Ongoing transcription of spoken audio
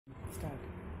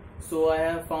So I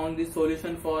have found the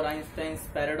solution for Einstein's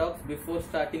paradox. Before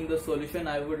starting the solution,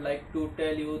 I would like to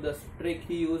tell you the trick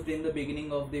he used in the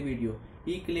beginning of the video.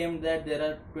 He claimed that there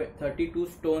are 32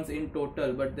 stones in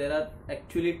total, but there are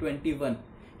actually 21.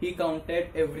 He counted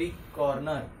every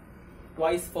corner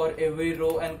twice for every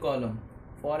row and column.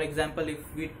 For example,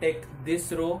 if we take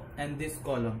this row and this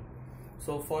column,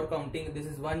 so for counting, this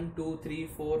is 1 2 3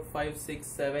 4 5 6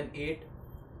 7 8,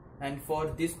 and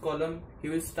for this column he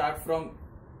will start from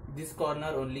this corner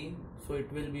only, so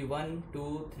it will be 1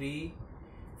 2 3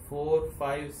 4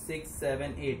 5 6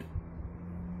 7 8.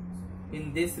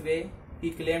 In this way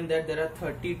he claimed that there are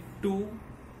 32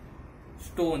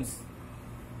 stones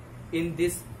in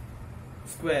this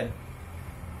square,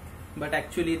 but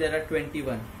actually there are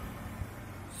 21.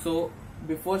 So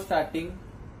before starting,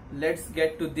 let's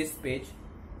get to this page.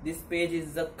 This page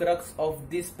is the crux of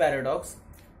this paradox.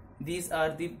 These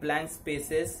are the blank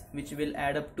spaces which will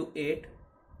add up to 8.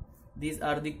 These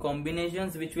are the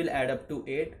combinations which will add up to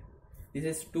 8. This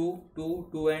is 2 2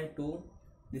 2 and 2.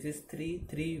 This is 3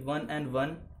 3 1 and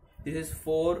 1. This is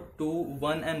 4 2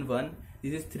 1 and 1.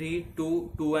 This is 3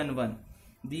 2 2 and 1.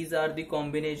 These are the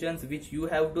combinations which you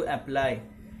have to apply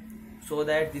so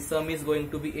that the sum is going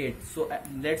to be 8. So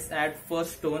let's add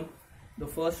first stone. The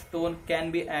first stone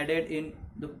can be added in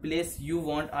the place you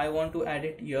want. I want to add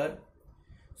it here.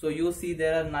 So you see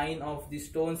there are 9 of the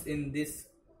stones in this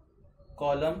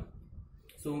column.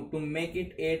 So to make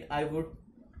it 8, I would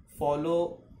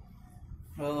follow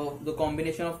the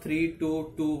combination of 3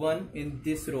 2 2 1 in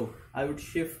this row. I would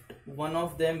shift one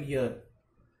of them here.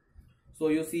 So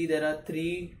you see there are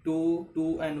 3 2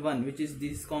 2 and 1, which is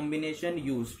this combination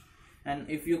used. And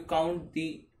if you count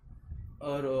the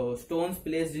stones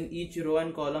placed in each row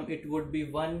and column, it would be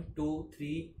 1 2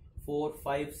 3 4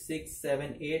 5 6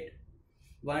 7 8,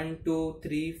 1 2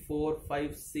 3 4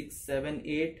 5 6 7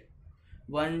 8,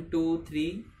 1 2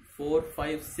 3 4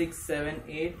 5 6 7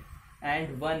 8,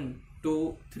 and 1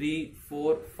 2 3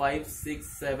 4 5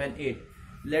 6 7 8.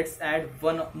 Let's add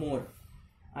one more.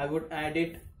 I would add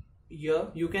it here.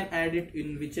 You can add it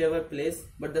in whichever place,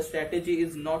 but the strategy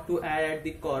is not to add at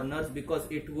the corners, because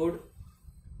it would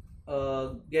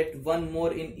get one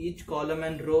more in each column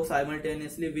and row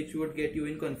simultaneously, which would get you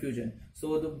in confusion.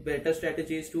 So the better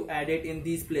strategy is to add it in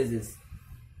these places.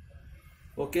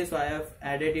 Okay, so I have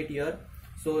added it here.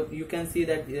 So you can see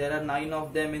that there are 9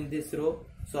 of them in this row.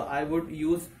 So I would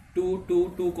use 2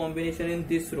 2 2 combination in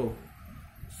this row,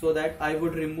 so that I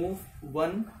would remove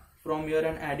one from here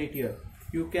and add it here.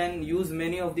 You can use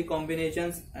many of the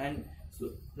combinations and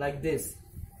so like this,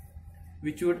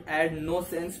 which would add no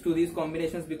sense to these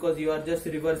combinations, because you are just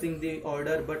reversing the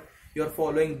order, but you are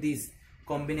following these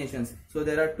combinations. So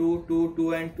there are 2 2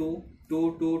 2 and 2,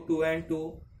 2 2 2 and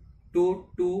 2, 2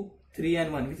 2 3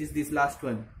 and 1, which is this last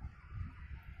one,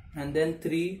 and then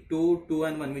 3 2 2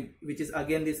 and 1, which is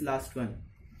again this last one.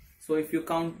 So if you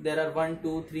count, there are 1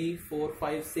 2 3 4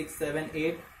 5 6 7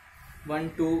 8,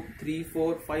 1 2 3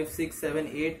 4 5 6 7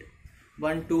 8,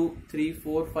 1 2 3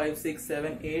 4 5 6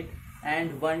 7 8,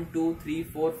 and 1 2 3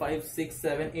 4 5 6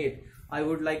 7 8. I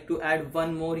would like to add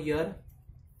one more here.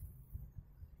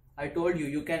 I told you,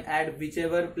 you can add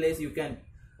whichever place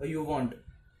you want.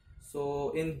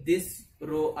 So in this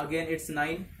row again it's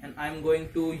 9, and I'm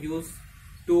going to use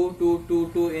 2 2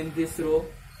 2 2 in this row.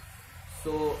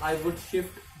 So I would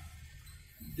shift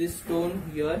this stone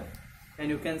here, and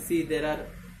you can see there are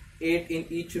 8 in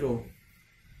each row.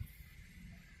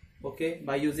 Okay,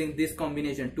 by using this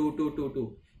combination 2 2 2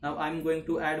 2. Now I'm going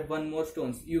to add one more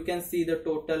stones. You can see the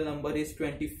total number is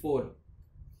 24.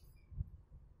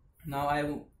 Now I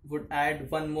would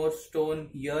add one more stone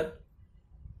here.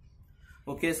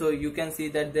 Okay, so you can see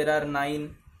that there are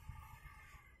 9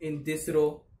 in this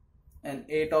row and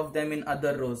 8 of them in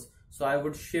other rows. So I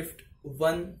would shift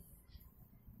one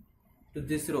to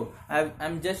this row.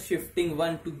 I'm just shifting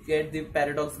one to get the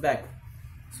paradox back.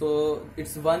 So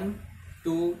it's 1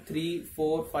 2 3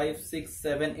 4 5 6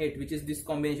 7 8, which is this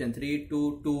combination 3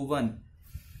 2 2 1,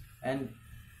 and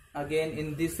again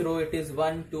in this row it is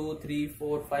 1 2 3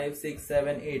 4 5 6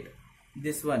 7 8,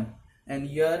 this one, and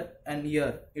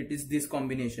here it is this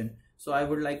combination. So I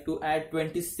would like to add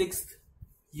 26th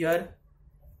here.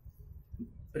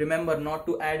 Remember not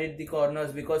to add it the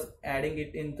corners, because adding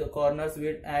it in the corners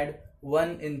will add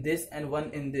 1 in this and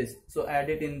 1 in this. So add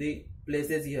it in the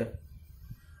places here.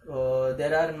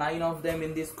 There are 9 of them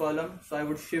in this column, so I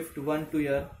would shift 1 to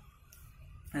here,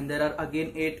 and there are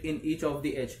again 8 in each of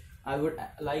the edge. I would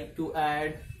like to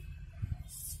add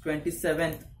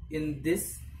 27th in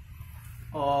this,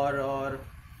 or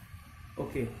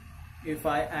okay, if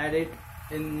I add it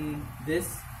in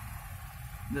this,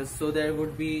 so there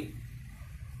would be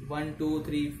 1 2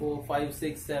 3 4 5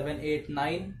 6 7 8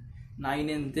 9 9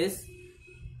 in this.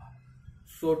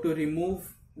 So to remove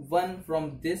 1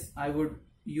 from this, I would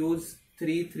use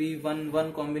 3 3 1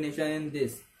 1 combination in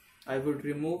this. I would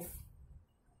remove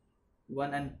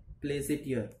 1 and place it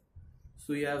here.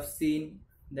 So you have seen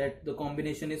that the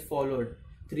combination is followed,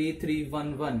 3 3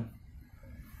 1 1.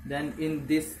 Then in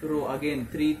this row again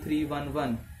 3 3 1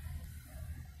 1.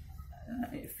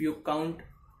 If you count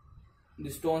the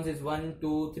stones is 1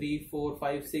 2 3 4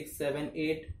 5 6 7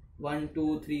 8, 1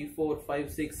 2 3 4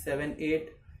 5 6 7 8,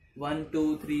 1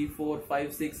 2 3 4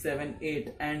 5 6 7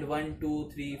 8, and 1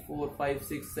 2 3 4 5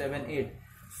 6 7 8.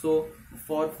 So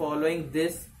for following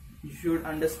this, you should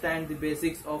understand the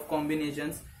basics of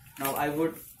combinations. Now I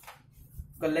would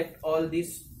collect all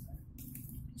these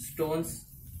stones.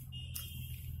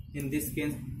 In this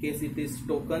case it is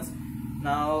tokens.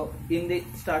 Now in the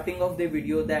starting of the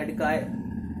video, that guy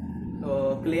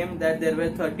claimed that there were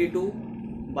 32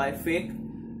 by fake,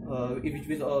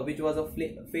 which was a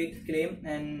fake claim,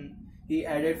 and he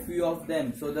added few of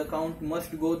them, so the count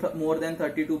must go more than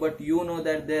 32. But you know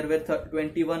that there were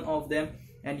 21 of them,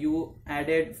 and you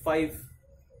added 5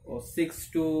 or 6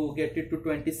 to get it to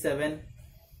 27.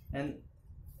 And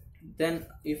then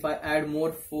if I add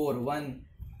more 4, 1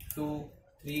 2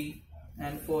 3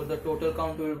 and 4, the total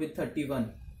count will be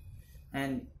 31.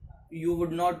 And you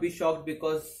would not be shocked,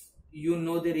 because you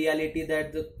know the reality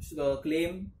that the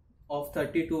claim of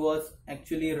 32 was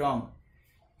actually wrong.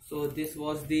 So this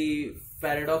was the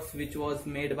paradox which was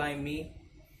made by me.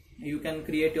 You can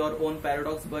create your own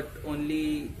paradox, but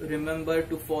only remember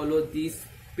to follow this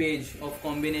page of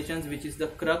combinations, which is the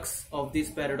crux of this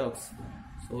paradox.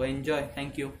 So enjoy.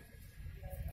 Thank you.